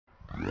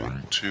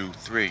2,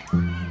 3.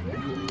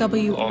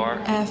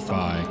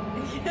 WRFI.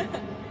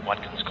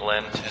 Watkins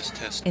Glen.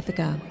 Test.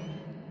 Ithaca.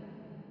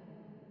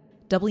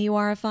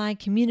 WRFI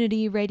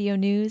Community Radio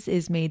News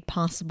is made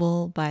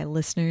possible by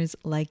listeners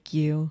like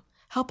you.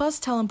 Help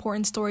us tell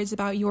important stories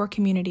about your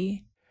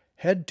community.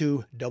 Head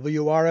to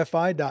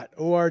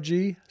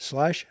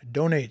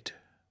wrfi.org/donate.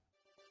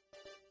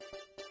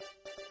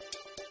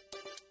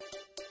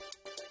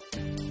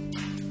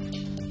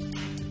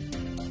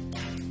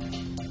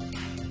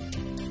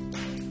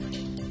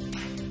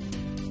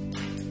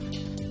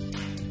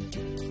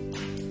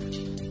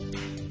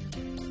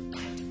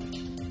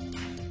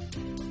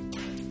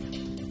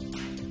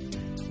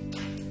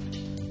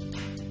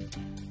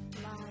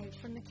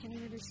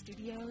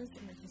 Studios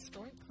in the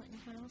historic Clinton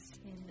House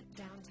in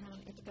downtown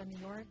Ithaca, New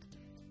York.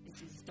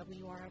 This is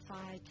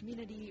WRFI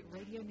Community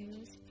Radio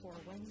News for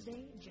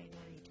Wednesday,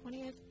 January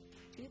 20th,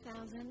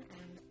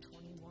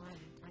 2021.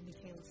 I'm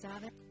Michaela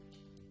Savin.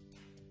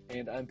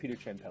 And I'm Peter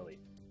Champelli.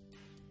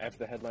 After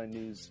the headline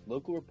news,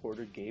 local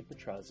reporter Gabe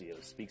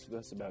Petrazio speaks with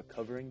us about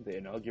covering the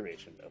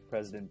inauguration of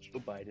President Joe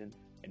Biden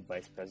and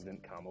Vice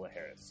President Kamala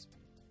Harris.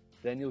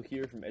 Then you'll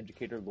hear from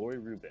educator Lori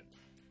Rubin,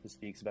 who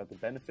speaks about the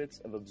benefits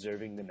of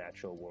observing the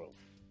natural world.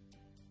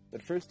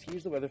 But first,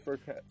 here's the weather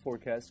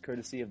forecast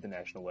courtesy of the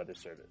National Weather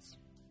Service.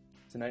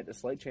 Tonight, a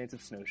slight chance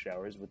of snow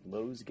showers with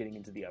lows getting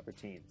into the upper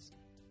teens.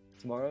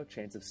 Tomorrow,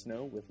 chance of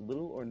snow with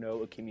little or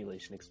no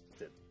accumulation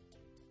expected.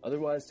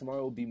 Otherwise,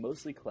 tomorrow will be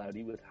mostly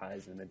cloudy with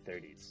highs in the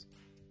mid-30s.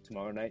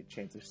 Tomorrow night,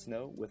 chance of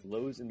snow with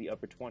lows in the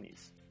upper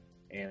 20s.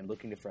 And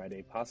looking to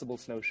Friday, possible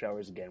snow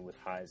showers again with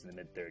highs in the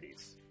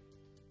mid-30s.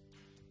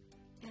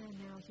 And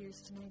now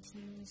here's tonight's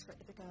news for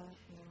Ithaca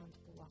and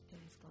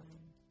Watkins Glen.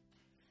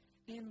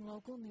 In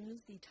local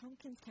news, the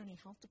Tompkins County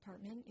Health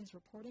Department is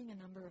reporting a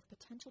number of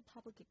potential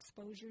public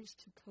exposures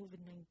to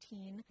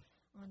COVID-19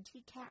 on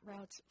TCAT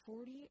routes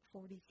 40,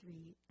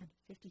 43, and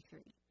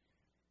 53.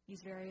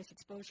 These various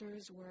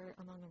exposures were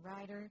among a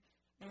rider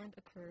and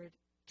occurred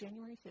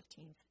January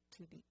 15th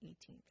to the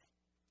 18th.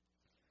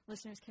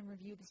 Listeners can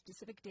review the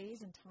specific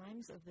days and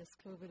times of these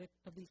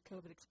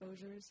COVID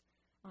exposures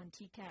on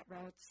TCAT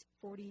routes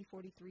 40,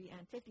 43,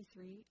 and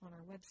 53 on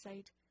our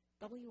website,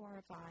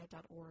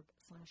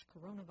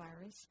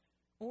 wrfi.org/coronavirus,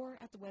 or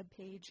at the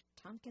webpage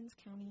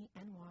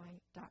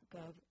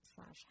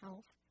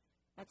tompkinscountyny.gov/health.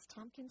 That's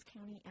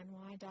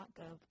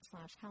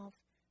tompkinscountyny.gov/health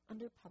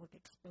under public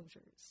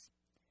exposures.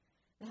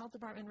 The health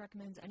department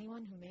recommends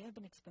anyone who may have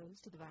been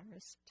exposed to the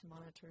virus to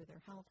monitor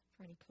their health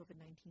for any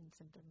COVID-19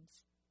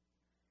 symptoms.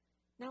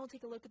 Now we'll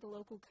take a look at the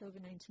local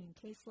COVID-19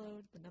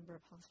 caseload. The number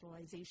of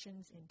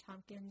hospitalizations in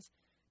Tompkins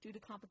due to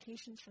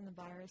complications from the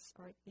virus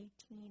are at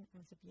 18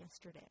 as of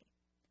yesterday.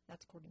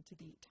 That's according to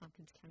the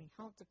Tompkins County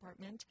Health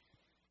Department.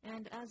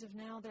 And as of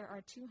now, there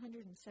are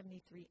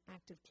 273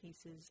 active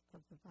cases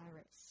of the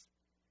virus.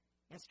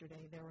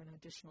 Yesterday, there were an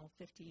additional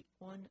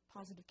 51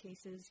 positive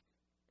cases,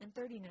 and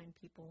 39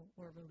 people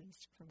were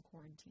released from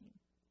quarantine.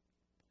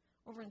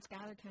 Over in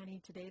Schuyler County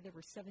today, there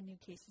were 7 new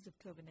cases of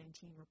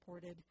COVID-19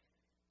 reported.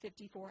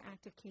 54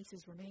 active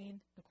cases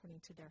remain, according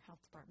to their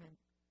health department.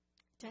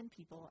 10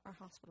 people are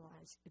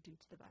hospitalized due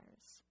to the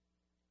virus.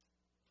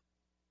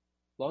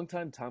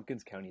 Longtime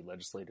Tompkins County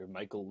legislator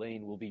Michael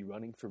Lane will be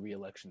running for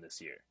re-election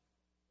this year.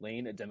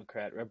 Lane, a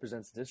Democrat,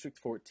 represents District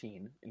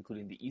 14,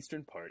 including the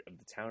eastern part of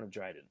the town of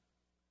Dryden.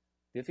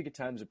 The Ithaca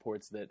Times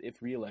reports that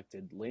if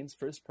re-elected, Lane's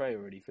first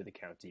priority for the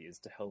county is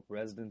to help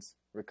residents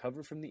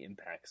recover from the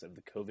impacts of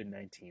the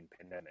COVID-19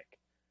 pandemic.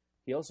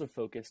 He also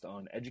focused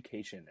on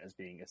education as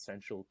being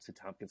essential to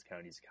Tompkins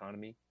County's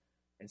economy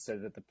and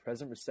said that the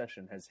present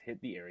recession has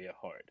hit the area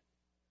hard.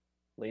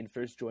 Lane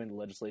first joined the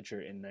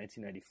legislature in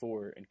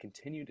 1994 and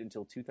continued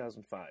until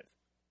 2005.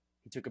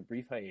 He took a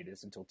brief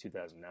hiatus until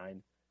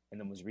 2009 and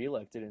then was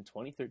re-elected in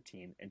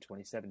 2013 and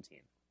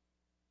 2017.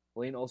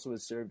 Lane also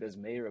has served as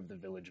mayor of the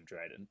village of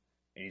Dryden,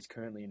 and he's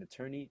currently an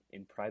attorney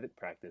in private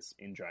practice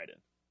in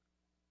Dryden.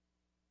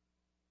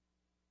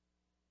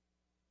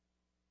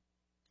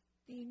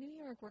 The New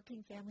York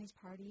Working Families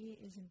Party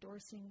is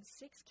endorsing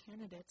 6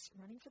 candidates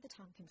running for the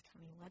Tompkins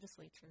County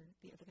Legislature,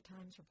 the Ithaca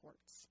Times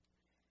reports.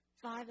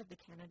 5 of the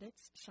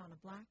candidates, Shauna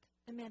Black,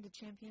 Amanda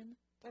Champion,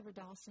 Deborah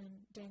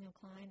Dawson, Daniel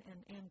Klein,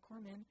 and Ann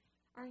Corman,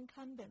 are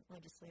incumbent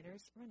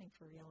legislators running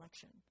for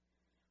re-election.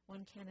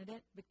 One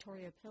candidate,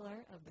 Victoria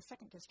Pillar of the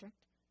 2nd District,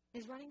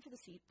 is running for the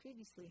seat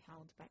previously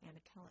held by Anna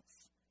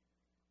Kellis.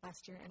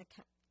 Last year,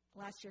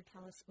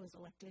 Kellis was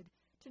elected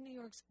to New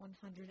York's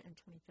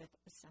 125th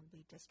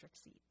Assembly District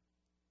seat.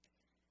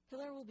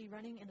 Pillar will be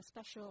running in a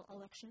special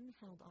election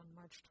held on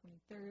March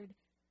 23rd.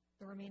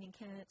 The remaining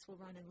candidates will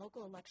run in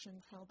local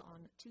elections held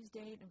on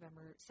Tuesday,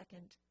 November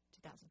 2nd,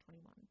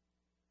 2021.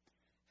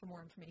 For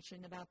more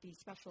information about the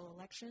special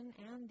election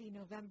and the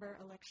November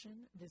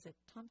election, visit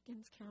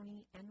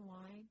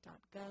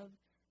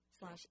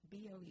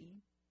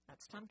tompkinscountyny.gov/BOE.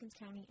 That's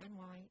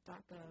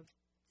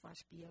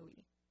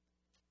tompkinscountyny.gov/BOE.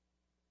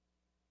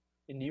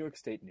 In New York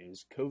State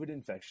news, COVID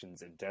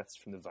infections and deaths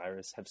from the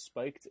virus have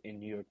spiked in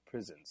New York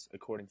prisons,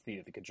 according to the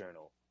Ithaca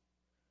Journal.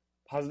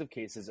 Positive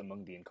cases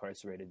among the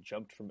incarcerated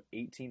jumped from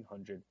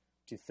 1,800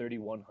 to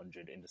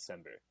 3,100 in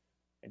December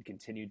and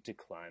continued to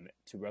climb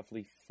to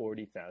roughly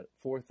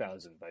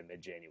 4,000 by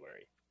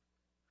mid-January.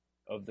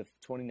 Of the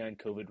 29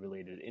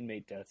 COVID-related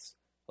inmate deaths,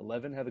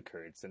 11 have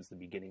occurred since the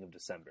beginning of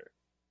December.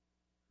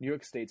 New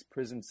York State's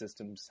prison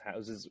system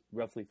houses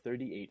roughly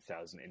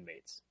 38,000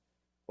 inmates.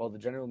 While the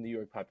general New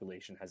York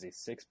population has a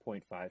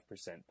 6.5%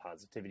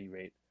 positivity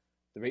rate,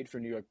 the rate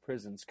for New York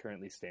prisons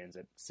currently stands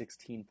at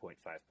 16.5%.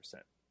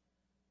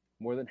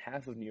 More than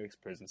half of New York's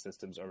prison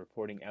systems are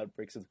reporting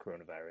outbreaks of the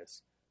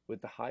coronavirus,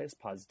 with the highest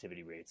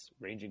positivity rates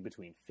ranging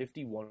between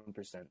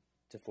 51%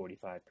 to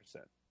 45%.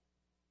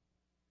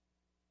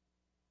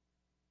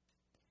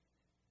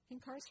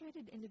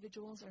 Incarcerated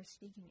individuals are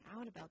speaking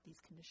out about these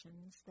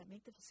conditions that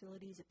make the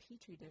facilities a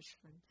petri dish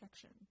for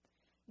infection,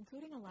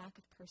 including a lack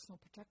of personal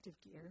protective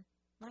gear,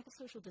 lack of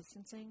social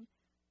distancing,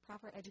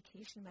 proper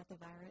education about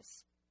the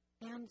virus,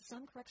 and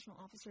some correctional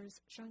officers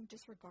showing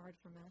disregard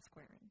for mask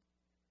wearing.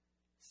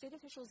 State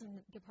officials in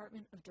the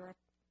Department of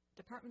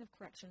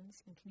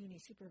Corrections and Community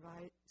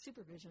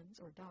Supervisions,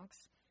 or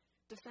DOCS,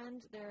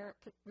 defend their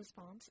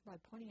response by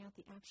pointing out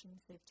the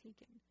actions they've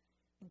taken,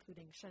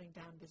 including shutting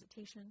down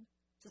visitation,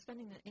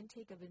 suspending the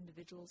intake of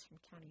individuals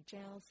from county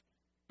jails,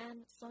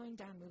 and slowing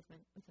down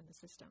movement within the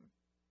system.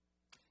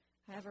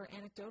 However,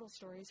 anecdotal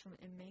stories from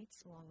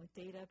inmates, along with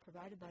data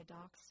provided by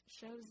DOCS,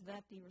 shows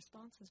that the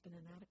response has been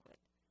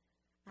inadequate.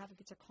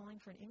 Advocates are calling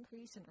for an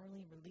increase in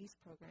early release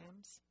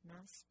programs,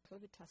 mass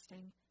COVID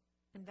testing,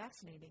 and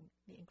vaccinating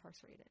the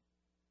incarcerated.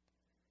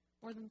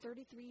 More than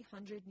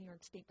 3,300 New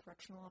York State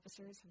correctional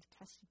officers have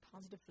tested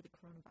positive for the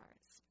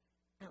coronavirus.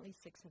 At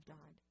least 6 have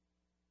died.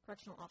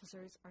 Correctional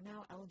officers are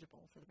now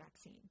eligible for the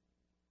vaccine.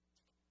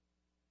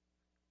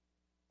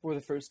 For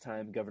the first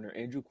time, Governor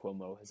Andrew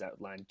Cuomo has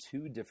outlined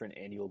 2 different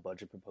annual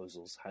budget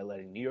proposals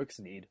highlighting New York's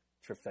need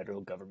for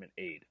federal government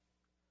aid.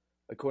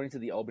 According to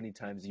the Albany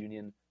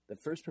Times-Union, the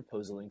first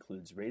proposal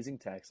includes raising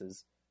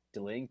taxes,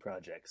 delaying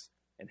projects,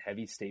 and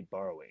heavy state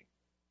borrowing,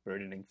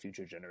 burdening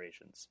future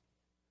generations.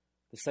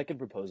 The second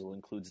proposal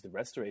includes the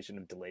restoration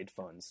of delayed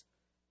funds,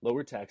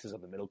 lower taxes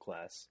on the middle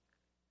class,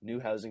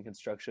 new housing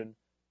construction,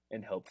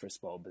 and help for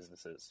small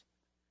businesses.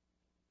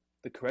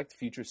 The correct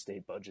future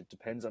state budget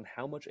depends on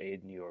how much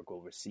aid New York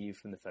will receive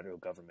from the federal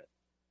government.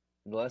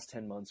 In the last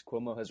 10 months,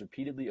 Cuomo has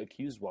repeatedly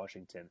accused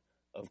Washington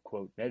of,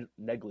 quote,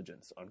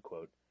 negligence,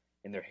 unquote,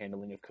 in their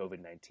handling of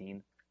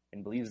COVID-19,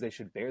 and believes they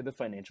should bear the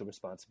financial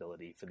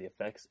responsibility for the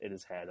effects it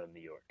has had on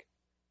New York.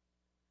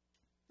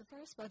 The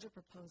first budget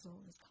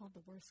proposal is called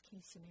the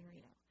worst-case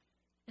scenario,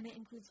 and it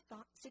includes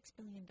 $6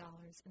 billion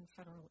in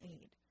federal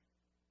aid,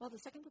 while the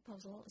second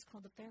proposal is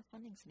called the fair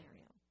funding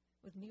scenario,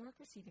 with New York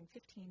receiving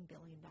 $15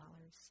 billion,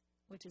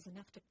 which is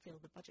enough to fill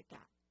the budget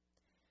gap.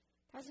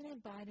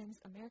 President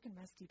Biden's American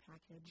Rescue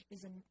Package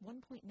is a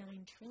 $1.9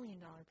 trillion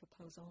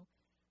proposal,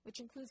 which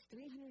includes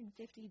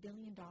 $350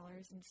 billion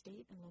in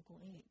state and local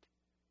aid.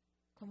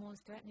 Cuomo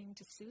is threatening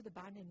to sue the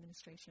Biden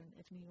administration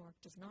if New York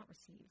does not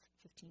receive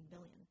 $15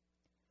 billion.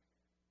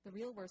 The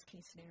real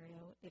worst-case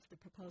scenario, if the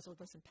proposal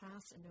doesn't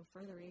pass and no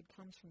further aid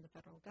comes from the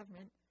federal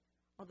government,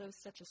 although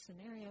such a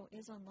scenario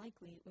is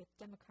unlikely with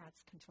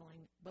Democrats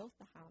controlling both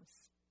the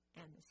House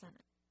and the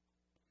Senate.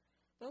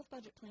 Both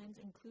budget plans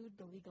include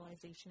the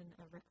legalization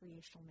of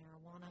recreational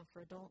marijuana for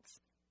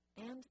adults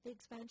and the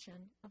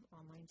expansion of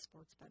online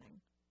sports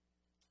betting.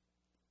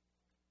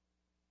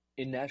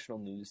 In national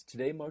news,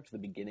 today marked the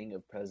beginning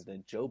of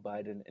President Joe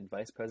Biden and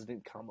Vice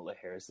President Kamala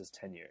Harris's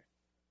tenure.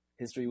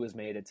 History was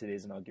made at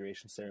today's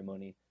inauguration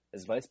ceremony,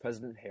 as Vice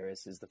President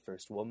Harris is the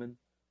first woman,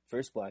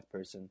 first Black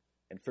person,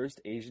 and first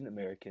Asian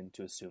American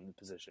to assume the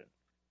position.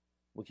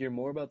 We'll hear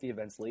more about the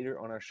events later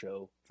on our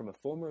show from a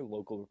former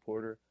local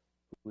reporter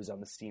who was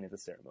on the scene at the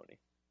ceremony.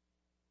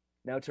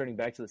 Now turning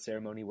back to the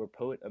ceremony, where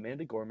poet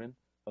Amanda Gorman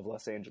of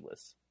Los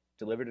Angeles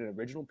delivered an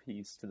original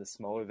piece to the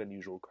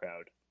smaller-than-usual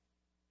crowd.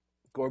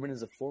 Gorman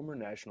is a former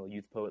National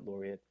Youth Poet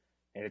Laureate,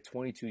 and at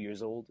 22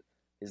 years old,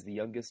 is the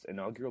youngest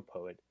inaugural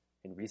poet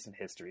in recent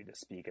history to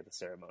speak at the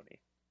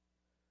ceremony.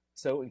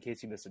 So, in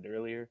case you missed it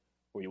earlier,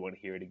 or you want to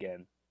hear it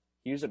again,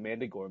 here's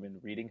Amanda Gorman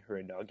reading her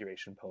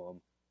inauguration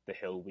poem, The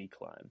Hill We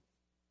Climb.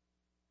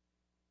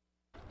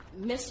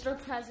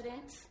 Mr.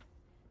 President,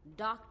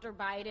 Dr.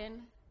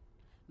 Biden,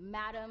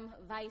 Madam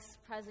Vice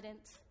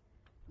President,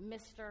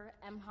 Mr.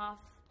 Emhoff,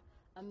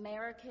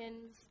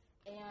 Americans,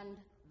 and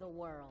the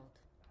world.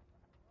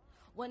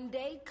 When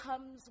day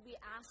comes, we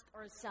ask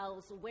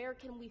ourselves, where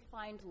can we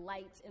find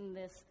light in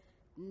this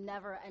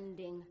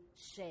never-ending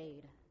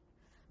shade?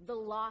 The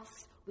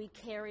loss we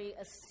carry,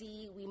 a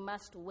sea we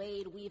must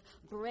wade. We've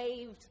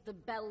braved the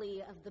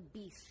belly of the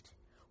beast.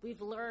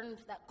 We've learned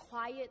that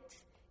quiet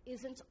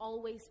isn't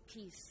always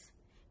peace,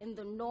 and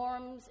the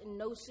norms and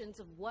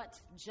notions of what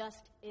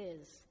just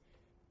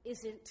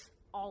isn't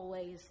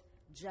always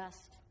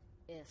just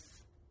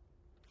is.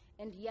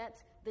 And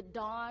yet, the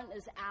dawn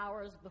is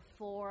ours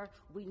before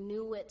we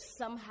knew it.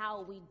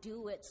 Somehow we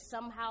do it.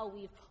 Somehow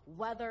we've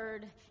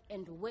weathered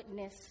and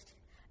witnessed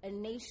a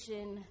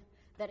nation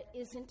that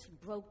isn't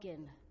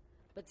broken,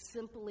 but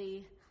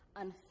simply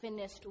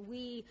unfinished.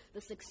 We,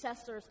 the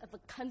successors of a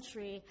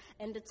country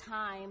and a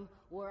time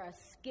where a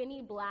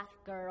skinny black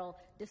girl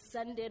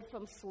descended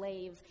from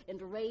slaves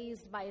and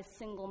raised by a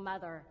single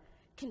mother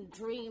can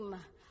dream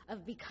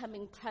of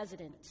becoming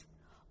president,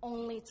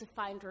 only to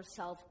find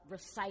herself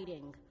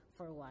reciting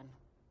for one.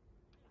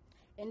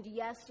 And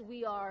yes,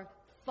 we are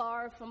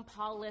far from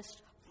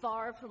polished,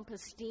 far from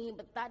pristine,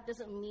 but that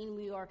doesn't mean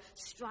we are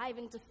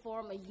striving to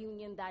form a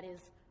union that is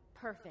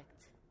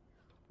perfect.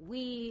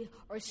 We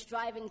are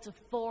striving to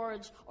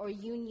forge our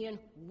union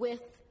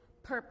with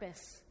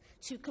purpose,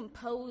 to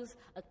compose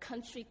a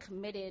country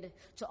committed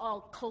to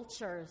all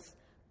cultures,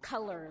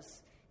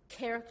 colors,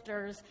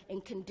 characters,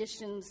 and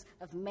conditions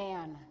of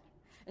man.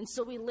 And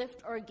so we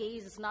lift our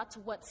gazes not to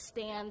what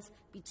stands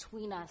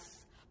between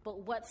us,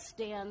 but what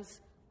stands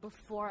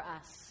before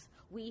us.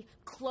 We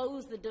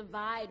close the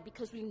divide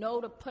because we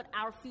know to put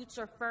our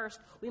future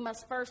first, we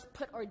must first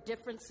put our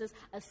differences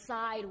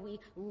aside. We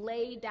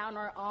lay down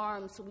our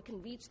arms so we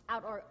can reach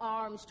out our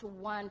arms to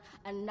one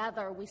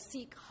another. We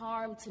seek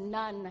harm to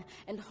none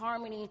and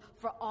harmony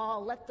for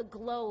all. Let the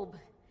globe,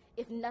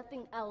 if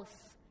nothing else,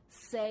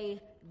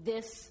 say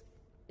this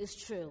is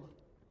true.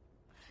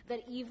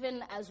 That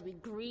even as we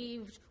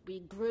grieved, we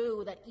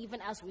grew, that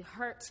even as we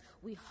hurt,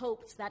 we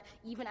hoped, that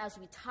even as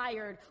we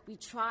tired, we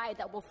tried,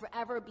 that we'll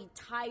forever be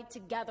tied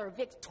together,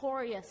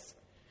 victorious,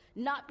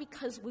 not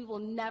because we will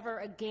never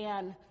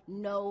again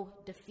know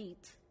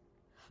defeat,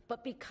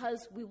 but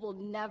because we will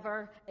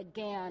never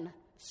again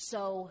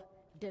sow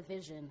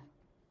division.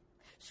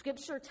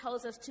 Scripture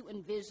tells us to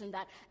envision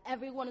that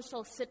everyone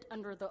shall sit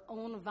under their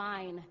own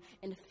vine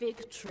and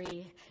fig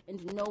tree,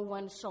 and no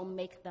one shall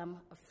make them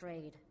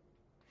afraid.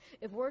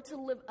 If we're to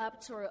live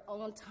up to our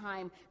own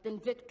time, then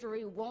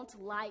victory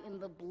won't lie in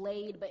the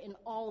blade, but in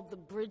all the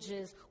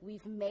bridges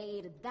we've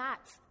made.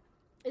 That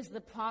is the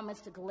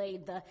promised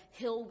glade, the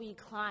hill we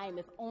climb,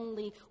 if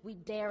only we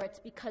dare it,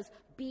 because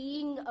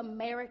being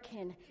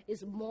American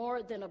is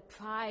more than a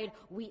pride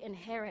we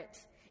inherit.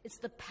 It's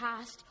the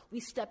past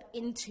we step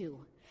into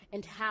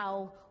and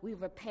how we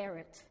repair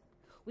it.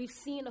 We've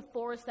seen a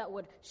force that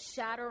would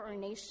shatter our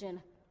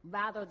nation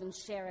rather than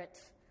share it,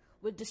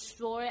 would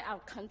destroy our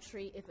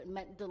country if it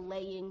meant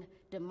delaying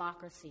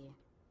democracy.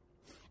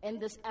 And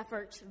this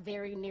effort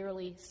very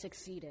nearly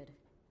succeeded.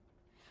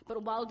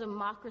 But while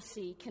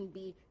democracy can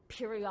be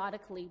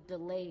periodically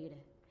delayed,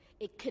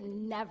 it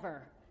can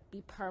never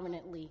be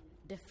permanently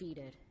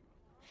defeated.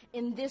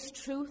 In this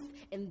truth,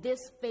 in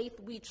this faith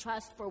we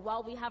trust, for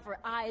while we have our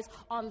eyes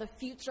on the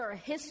future,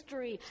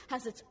 history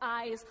has its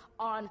eyes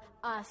on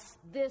us.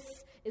 This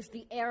is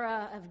the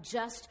era of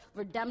just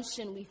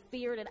redemption. We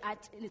feared it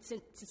at its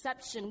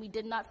inception. We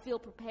did not feel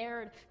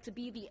prepared to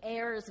be the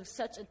heirs of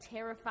such a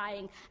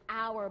terrifying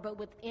hour, but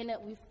within it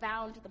we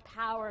found the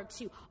power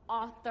to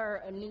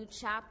author a new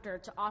chapter,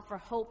 to offer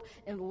hope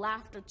and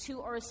laughter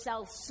to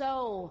ourselves.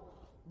 So,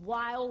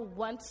 while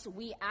once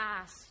we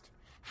asked,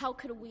 how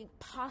could we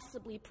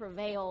possibly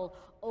prevail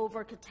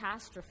over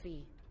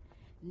catastrophe?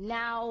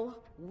 Now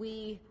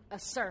we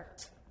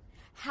assert,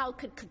 how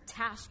could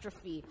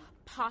catastrophe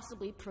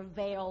possibly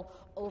prevail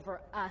over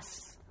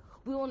us?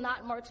 We will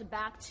not march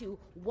back to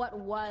what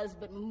was,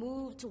 but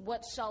move to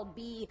what shall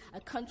be,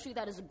 a country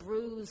that is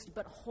bruised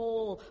but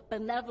whole,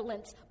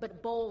 benevolent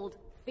but bold,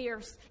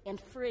 fierce and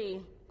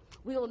free.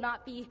 We will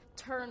not be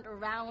turned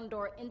around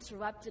or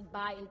interrupted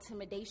by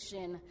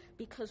intimidation,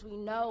 because we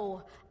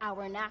know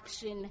our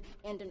inaction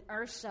and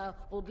inertia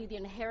will be the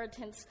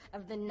inheritance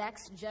of the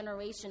next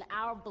generation.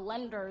 Our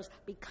blunders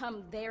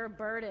become their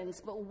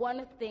burdens. But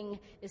one thing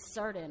is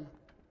certain.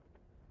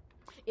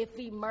 If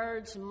we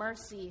merge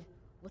mercy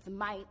with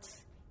might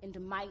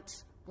and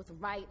might with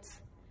right,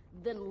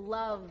 then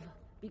love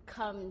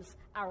becomes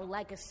our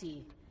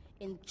legacy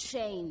and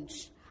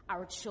change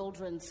our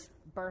children's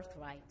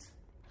birthright.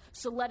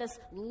 So let us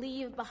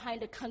leave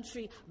behind a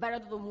country better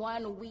than the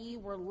one we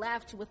were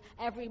left. With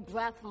every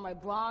breath from my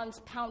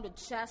bronze-pounded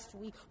chest,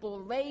 we will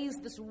raise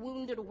this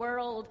wounded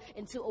world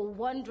into a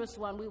wondrous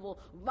one. We will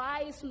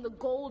rise from the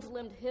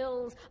gold-limbed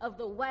hills of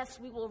the west.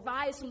 We will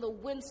rise from the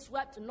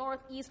wind-swept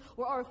northeast,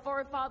 where our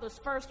forefathers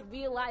first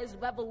realized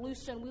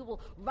revolution. We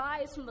will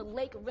rise from the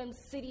lake-rimmed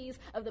cities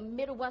of the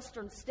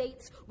Midwestern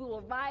states. We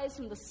will rise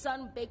from the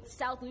sun-baked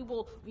south. We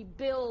will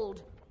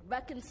rebuild,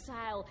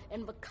 reconcile,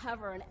 and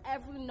recover in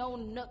every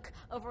known nook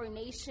of our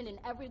nation, in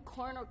every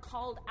corner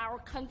called our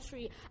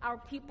country. Our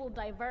people,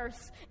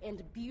 diverse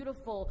and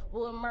beautiful,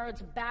 will emerge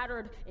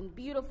battered and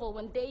beautiful.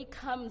 When day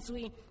comes,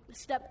 we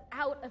step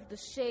out of the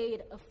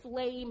shade of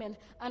flame and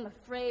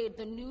unafraid.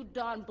 The new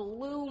dawn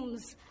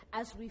blooms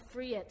as we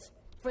free it.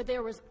 For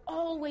there is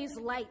always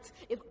light,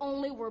 if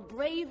only we're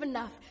brave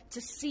enough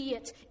to see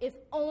it, if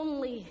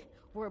only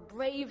we're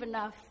brave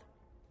enough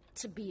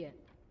to be it.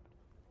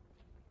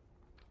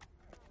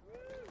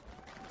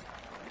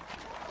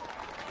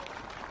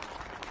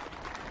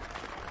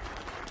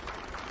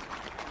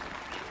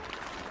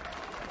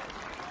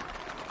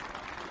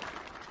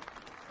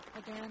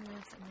 Again,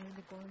 that's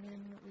Amanda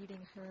Gorman reading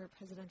her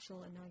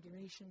presidential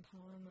inauguration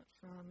poem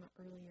from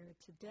earlier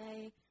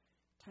today,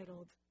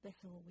 titled The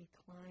Hill We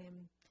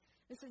Climb.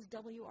 This is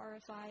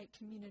WRFI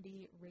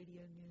Community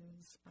Radio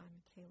News.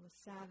 I'm Kayla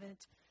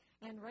Savant,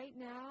 and right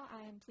now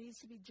I am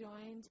pleased to be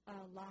joined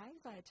live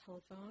via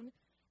telephone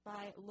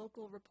by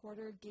local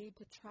reporter Gabe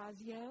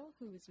Petrazio,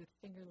 who is with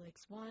Finger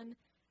Lakes One,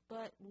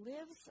 but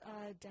lives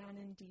down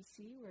in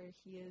D.C., where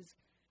he is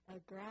a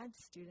grad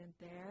student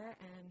there,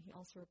 and he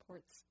also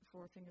reports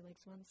for Finger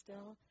Lakes One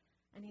still.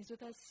 And he's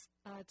with us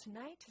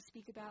tonight to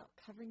speak about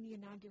covering the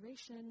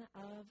inauguration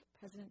of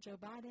President Joe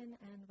Biden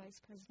and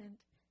Vice President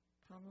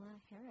Kamala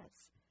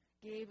Harris.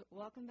 Gabe,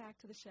 welcome back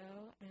to the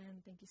show,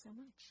 and thank you so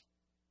much.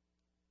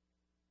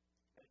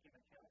 Thank you,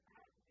 Michelle.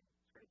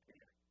 It's great to be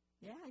here.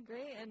 Yeah,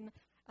 great. And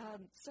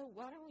so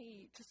why don't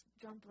we just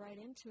jump right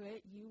into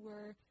it? You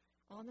were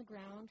on the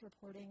ground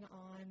reporting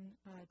on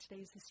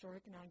today's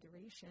historic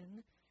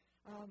inauguration.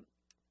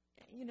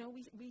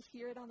 We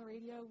hear it on the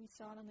radio, we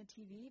saw it on the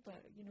TV,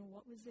 but,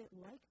 what was it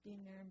like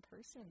being there in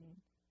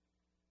person?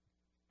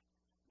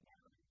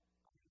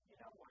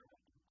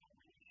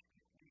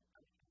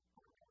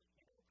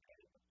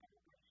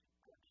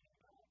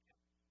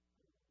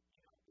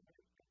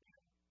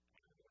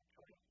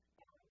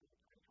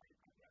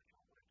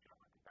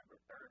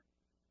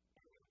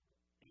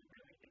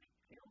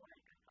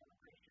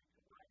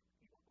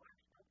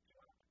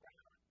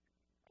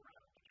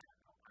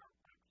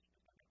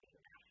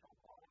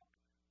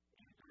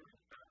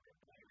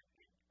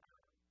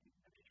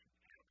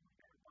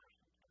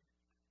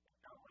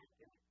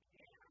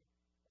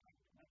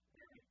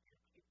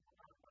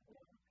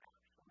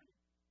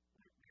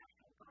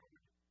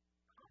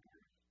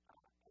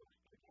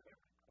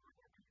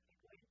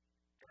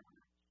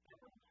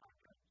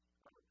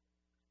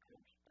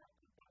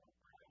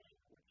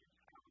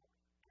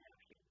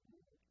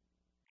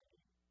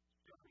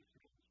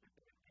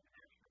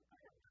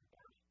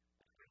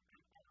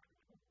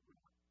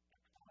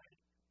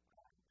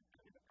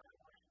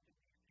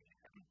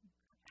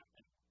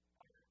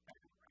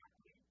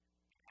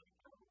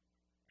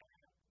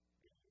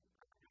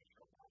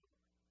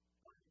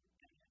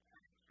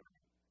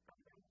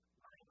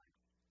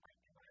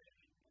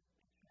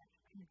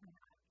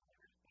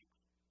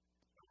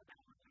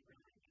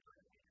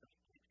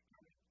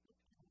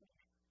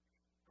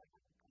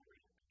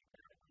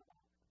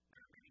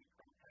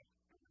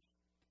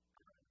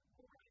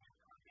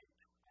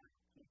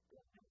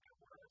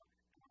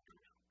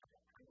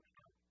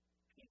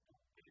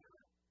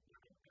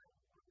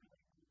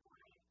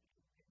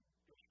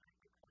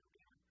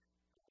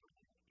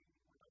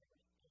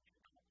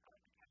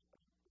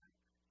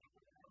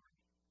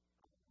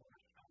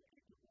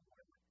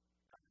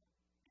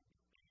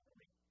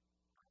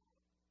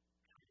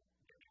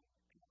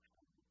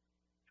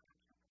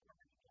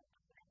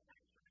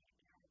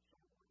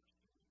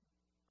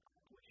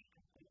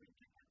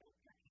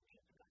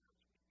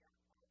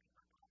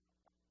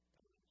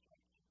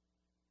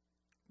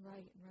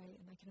 Right,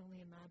 and I can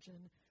only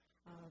imagine,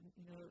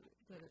 the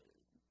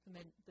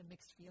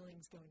mixed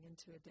feelings going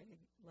into a day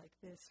like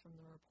this from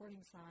the reporting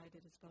side.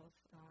 It is both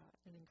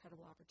an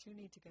incredible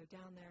opportunity to go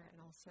down there,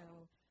 and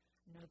also,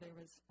 there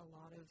was a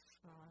lot of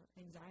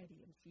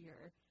anxiety and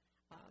fear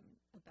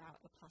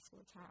about a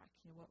possible attack.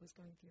 What was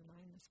going through your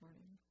mind this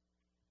morning?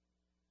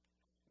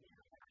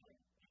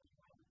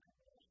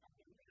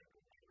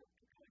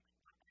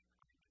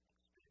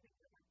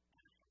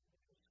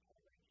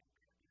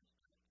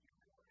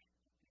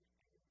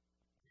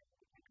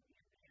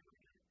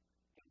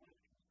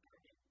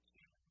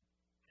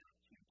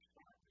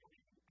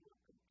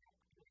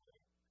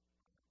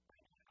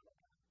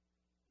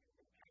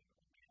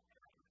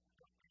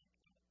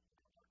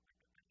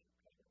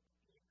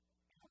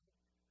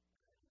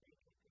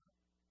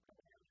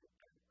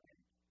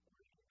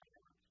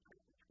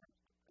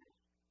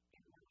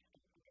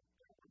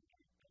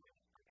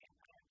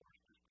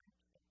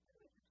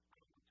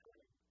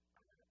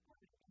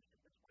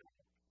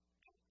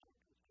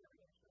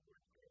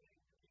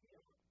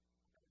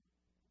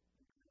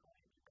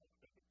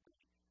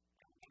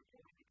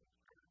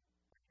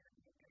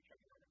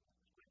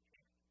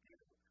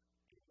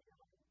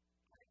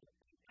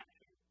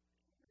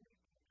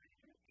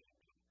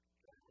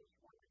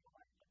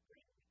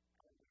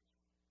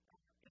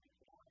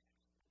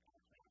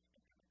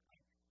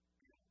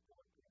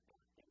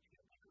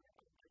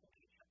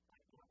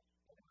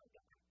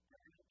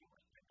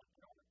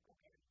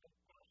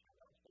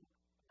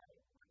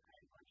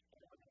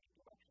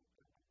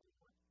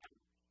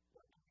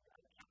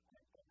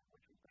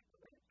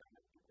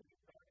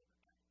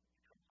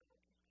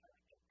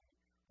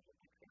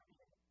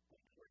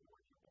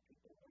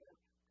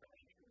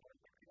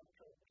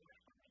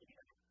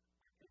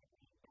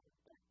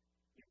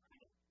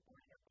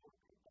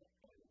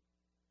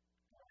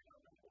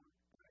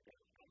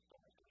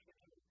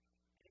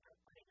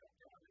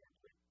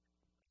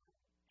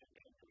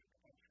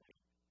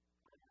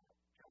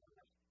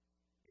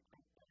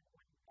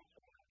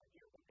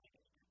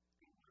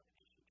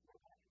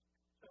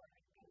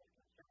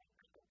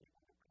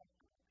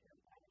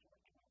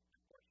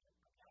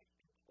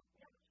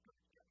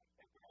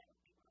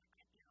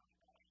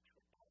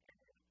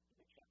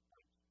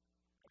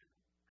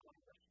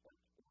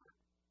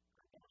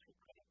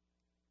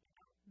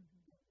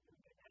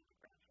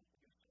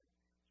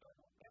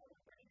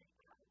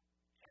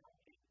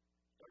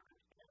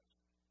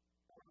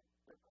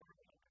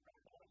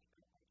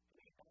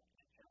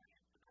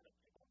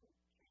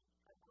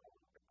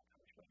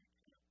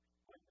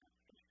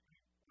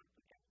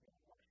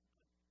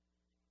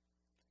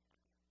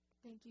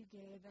 Thank you,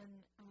 Gabe.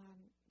 And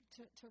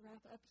to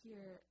wrap up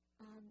here,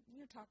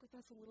 talk with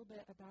us a little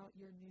bit about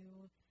your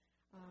new,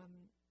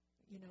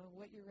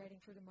 what you're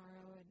writing for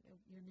tomorrow and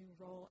your new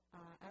role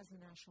as the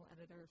national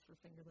editor for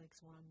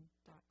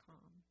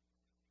FingerLakes1.com.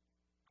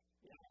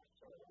 Yeah,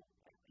 so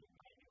I think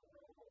my new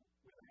role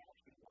will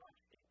actually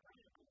launch a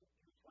brand new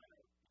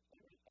newsletter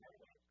every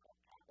Saturday. It's called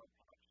Capital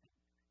Connection.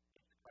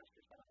 It's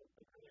clusters out of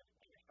the greatest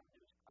national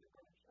news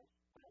articles,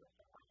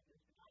 but also news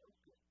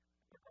analysis.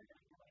 We're going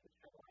to be doing the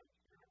headlines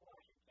here in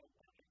Washington,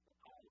 not just the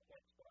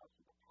politics, but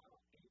also the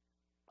policy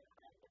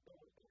behind the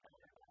bills that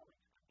are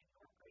always coming to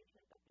our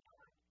greatness at the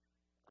time.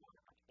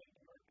 Upstate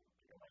New York and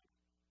Clear Lake.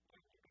 And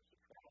you can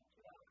subscribe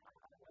to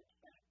our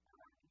website,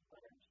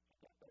 newsletters, to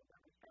get those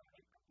every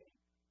Saturday from me.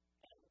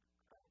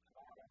 And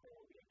tomorrow there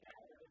will be a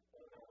gathering of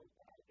photos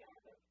that I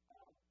gathered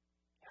from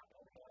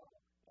Capitol Hill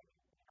and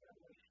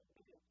Revolution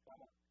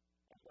itself,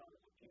 as well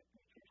as a few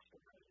feature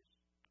stories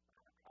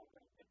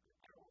covering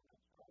different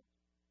elements of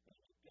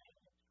Mr.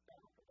 Gaines. So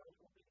those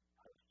will be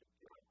posted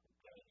throughout the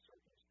day, so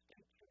if you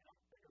stay tuned on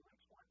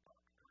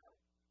FingerLakes1.com,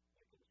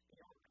 you can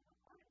see all the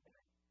reporting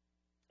there.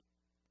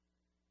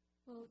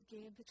 Well,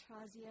 Gabe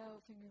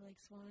Petrazio, Finger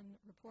Lakes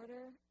One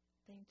reporter,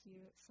 thank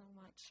you so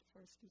much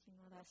for speaking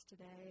with us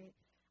today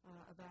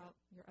about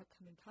your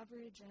upcoming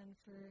coverage and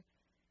for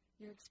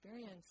your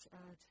experience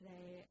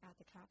today at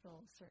the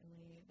Capitol.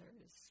 Certainly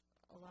there's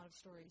a lot of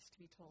stories to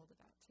be told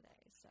about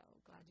today, so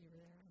glad you were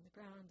there on the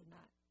ground and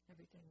that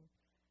everything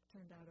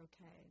turned out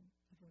okay and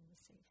everyone was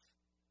safe.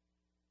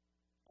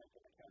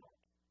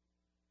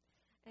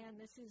 And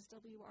this is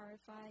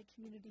WRFI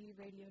Community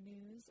Radio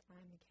News.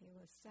 I'm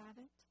Michaela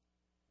Savant.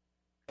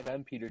 And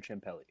I'm Peter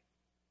Ciampelli.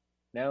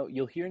 Now,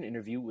 you'll hear an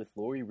interview with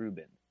Lori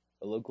Rubin,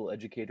 a local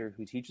educator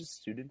who teaches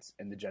students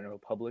and the general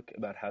public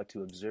about how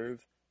to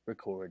observe,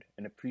 record,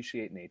 and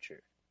appreciate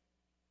nature.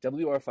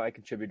 WRFI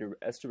contributor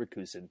Esther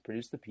Rakusin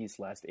produced the piece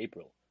last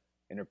April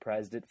and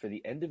reprised it for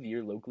the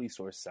end-of-year locally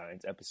sourced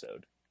science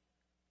episode.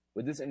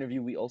 With this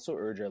interview, we also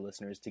urge our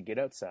listeners to get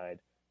outside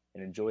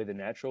and enjoy the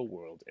natural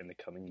world in the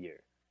coming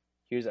year.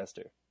 Here's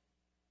Esther.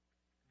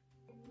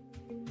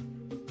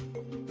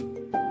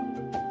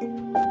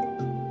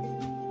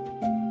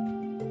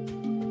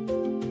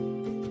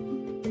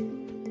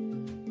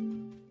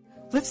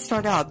 Let's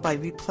start out by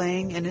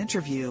replaying an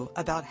interview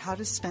about how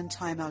to spend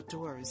time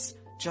outdoors,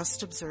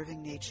 just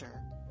observing nature.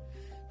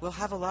 We'll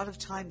have a lot of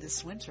time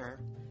this winter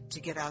to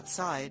get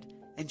outside,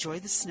 enjoy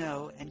the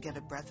snow, and get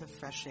a breath of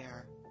fresh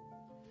air.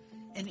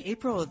 In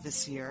April of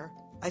this year,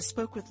 I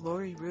spoke with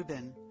Lori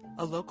Rubin,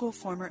 a local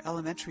former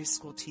elementary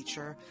school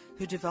teacher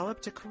who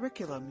developed a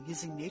curriculum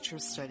using nature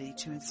study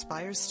to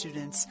inspire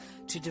students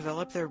to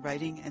develop their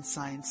writing and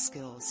science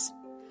skills.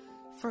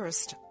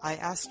 First, I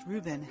asked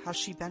Rubin how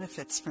she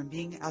benefits from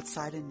being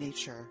outside in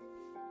nature.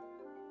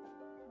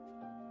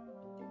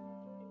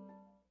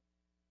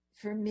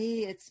 For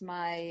me, it's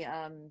my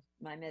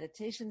my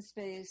meditation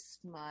space,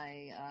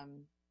 my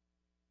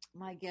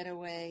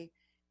getaway,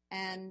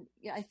 and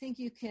yeah, I think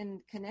you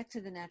can connect to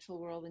the natural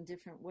world in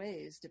different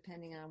ways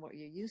depending on what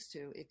you're used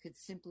to. It could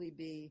simply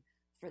be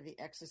for the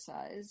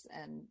exercise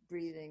and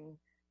breathing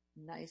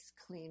nice,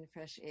 clean,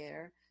 fresh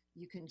air.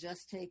 You can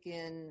just take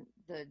in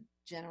the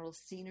general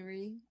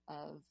scenery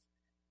of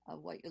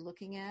what you're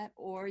looking at,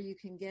 or you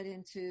can get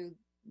into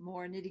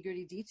more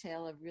nitty-gritty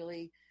detail of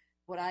really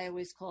what I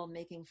always call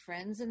making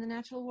friends in the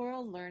natural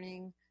world,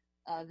 learning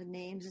the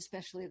names,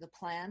 especially the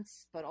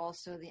plants, but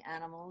also the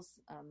animals,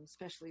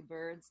 especially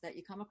birds that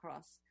you come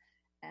across.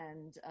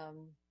 And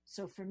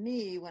so for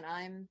me, when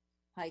I'm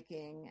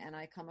hiking and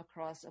I come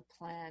across a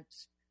plant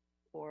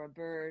or a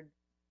bird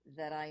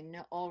that I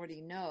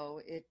already know,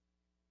 it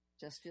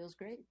just feels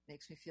great,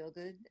 makes me feel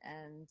good,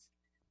 and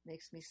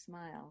makes me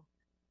smile.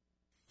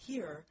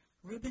 Here,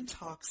 Rubin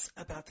talks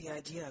about the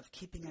idea of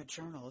keeping a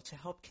journal to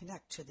help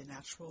connect to the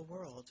natural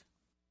world.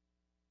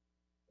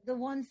 The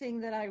one thing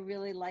that I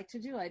really like to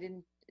do, I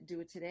didn't do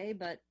it today,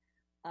 but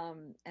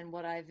and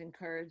what I've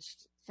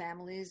encouraged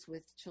families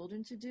with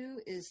children to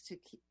do is to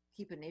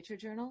keep a nature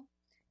journal.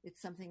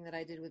 It's something that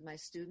I did with my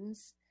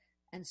students.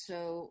 And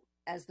so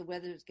as the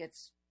weather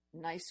gets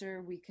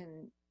nicer, we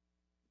can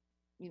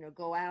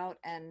go out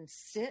and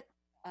sit.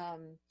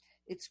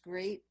 It's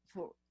great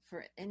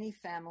for any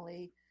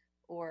family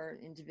or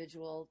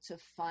individual to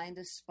find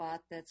a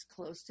spot that's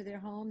close to their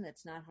home,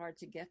 that's not hard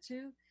to get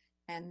to,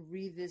 and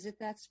revisit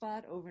that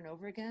spot over and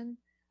over again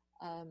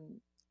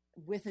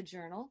with a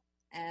journal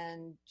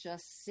and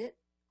just sit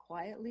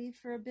quietly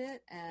for a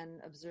bit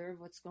and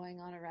observe what's going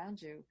on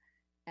around you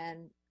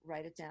and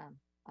write it down.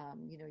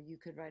 You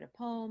could write a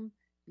poem,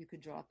 you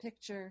could draw a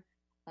picture,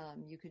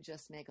 you could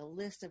just make a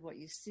list of what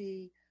you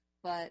see.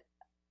 But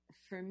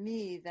for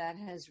me, that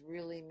has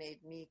really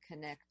made me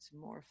connect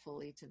more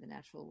fully to the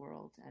natural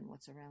world and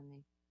what's around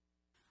me.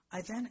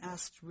 I then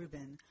asked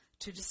Rubin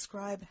to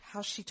describe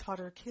how she taught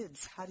her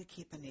kids how to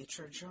keep a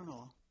nature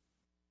journal.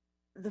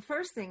 The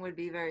first thing would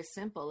be very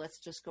simple. Let's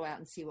just go out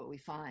and see what we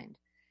find.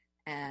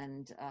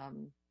 And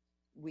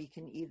we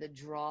can either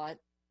draw it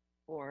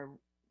or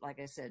like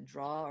I said,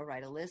 draw or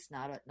write a list.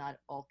 Not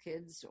all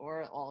kids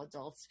or all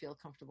adults feel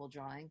comfortable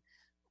drawing.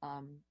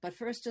 But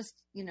first,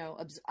 just,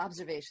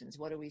 observations.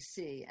 What do we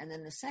see? And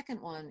then the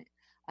second one,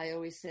 I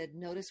always said,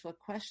 notice what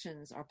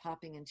questions are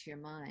popping into your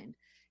mind.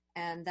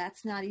 And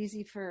that's not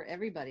easy for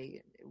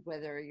everybody,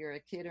 whether you're a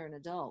kid or an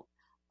adult.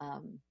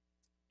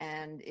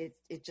 And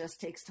it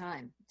just takes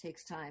time. It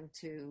takes time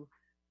to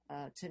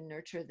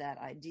nurture that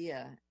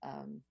idea.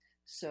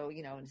 So,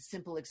 a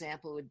simple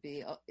example would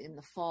be in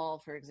the fall,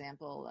 for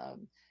example,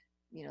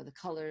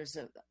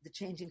 the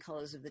changing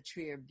colors of the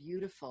tree are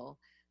beautiful.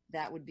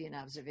 That would be an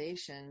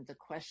observation. The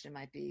question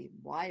might be,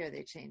 why are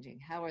they changing?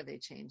 How are they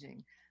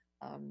changing?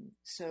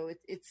 So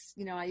it's,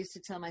 I used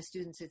to tell my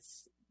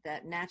students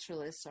that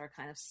naturalists are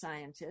kind of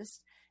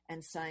scientists,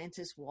 and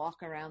scientists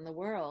walk around the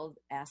world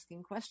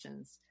asking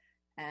questions.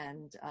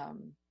 And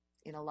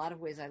in a lot of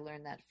ways, I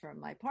learned that from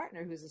my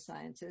partner, who's a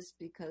scientist,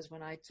 because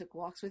when I took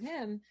walks with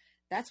him,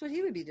 that's what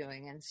he would be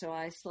doing. And so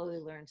I slowly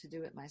learned to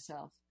do it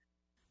myself.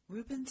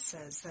 Rubin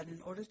says that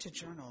in order to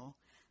journal,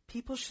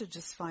 people should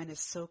just find a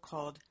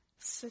so-called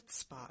sit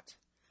spot,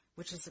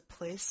 which is a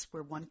place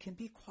where one can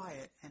be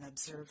quiet and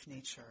observe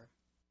nature.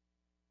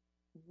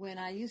 When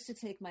I used to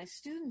take my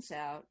students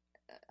out,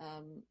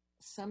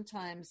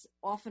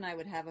 often I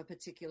would have a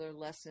particular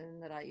lesson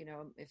that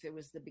if it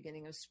was the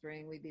beginning of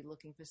spring, we'd be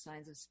looking for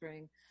signs of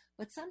spring.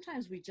 But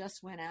sometimes we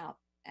just went out,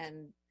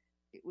 and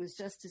it was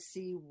just to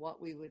see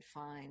what we would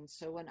find.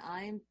 So when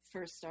I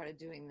first started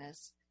doing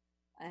this,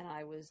 and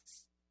I was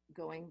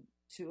going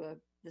to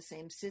the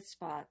same sit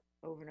spot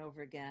over and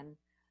over again,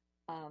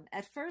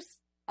 at first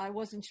I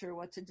wasn't sure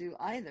what to do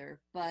either.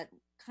 But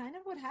kind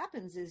of what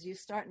happens is you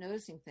start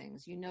noticing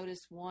things. You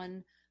notice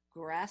one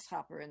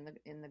grasshopper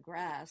in the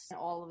grass, and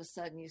all of a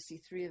sudden you see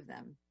 3 of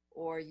them,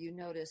 or you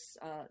notice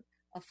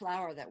a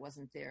flower that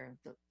wasn't there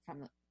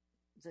from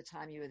the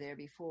time you were there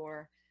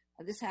before.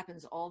 This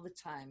happens all the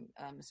time,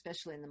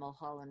 especially in the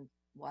Mulholland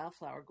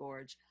Wildflower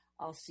Gorge.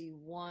 I'll see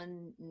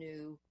one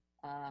new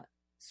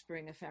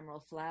spring ephemeral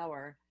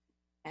flower,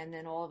 and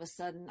then all of a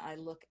sudden I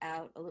look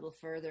out a little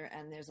further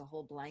and there's a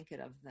whole blanket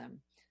of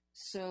them.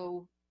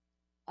 So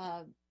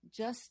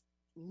just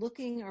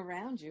looking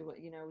around you,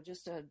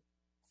 just a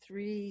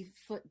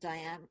 3-foot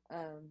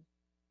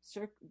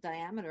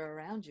diameter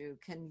around you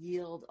can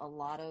yield a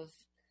lot of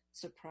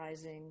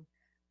surprising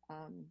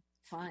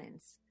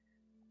finds.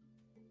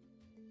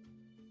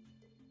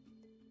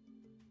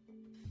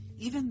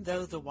 Even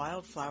though the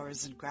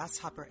wildflowers and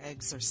grasshopper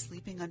eggs are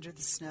sleeping under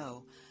the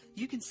snow,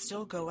 you can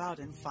still go out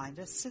and find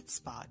a sit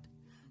spot.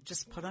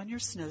 Just put on your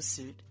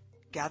snowsuit,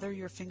 gather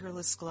your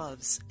fingerless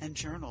gloves, and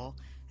journal,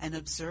 and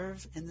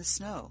observe in the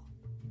snow.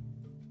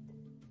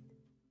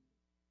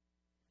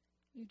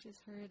 You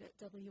just heard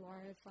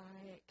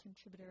WRFI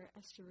contributor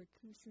Esther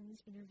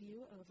Rakusin's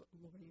interview of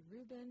Lori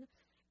Rubin,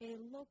 a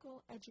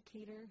local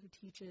educator who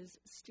teaches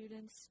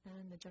students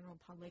and the general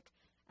public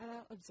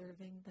about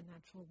observing the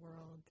natural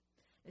world.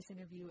 This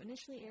interview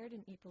initially aired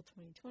in April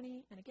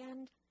 2020 and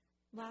again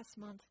last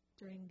month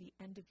during the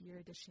end-of-year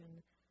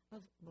edition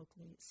of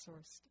Locally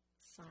Sourced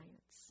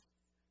Science.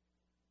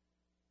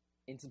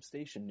 In some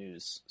station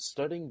news,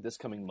 starting this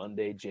coming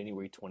Monday,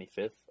 January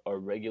 25th, our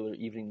regular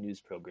evening news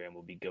program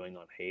will be going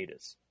on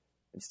hiatus.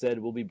 Instead,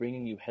 we'll be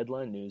bringing you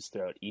headline news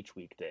throughout each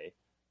weekday.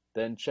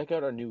 Then check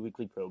out our new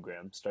weekly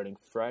program starting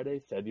Friday,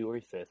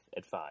 February 5th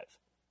at 5.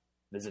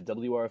 Visit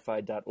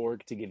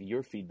WRFI.org to give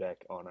your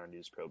feedback on our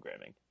news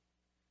programming.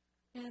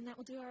 And that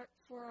will do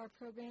for our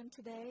program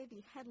today.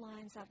 The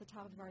headlines at the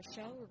top of our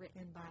show were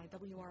written by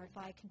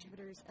WRFI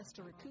contributors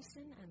Esther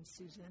Rakusin and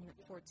Susan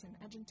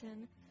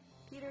Fortson-Edgington.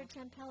 Peter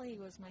Tampelli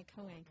was my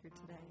co-anchor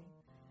today.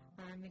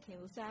 I'm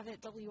Michaela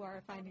Savitt,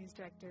 WRFI News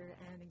Director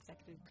and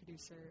Executive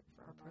Producer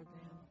for our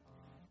program.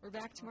 We're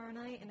back tomorrow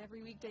night and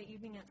every weekday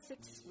evening at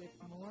 6 with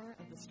more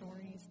of the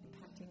stories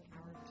impacting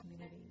our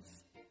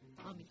communities.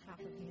 On behalf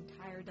of the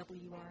entire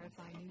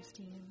WRFI News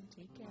team,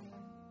 take care,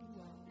 be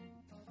well, and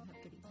have a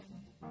good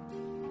evening.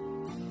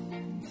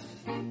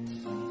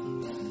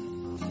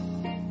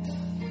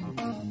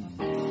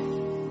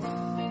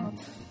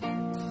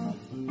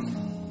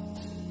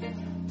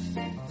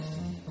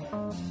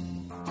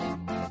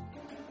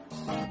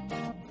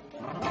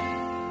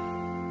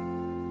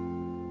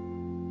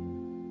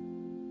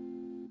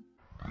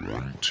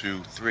 1,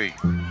 2, 3.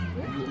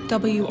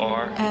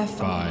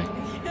 WRFI.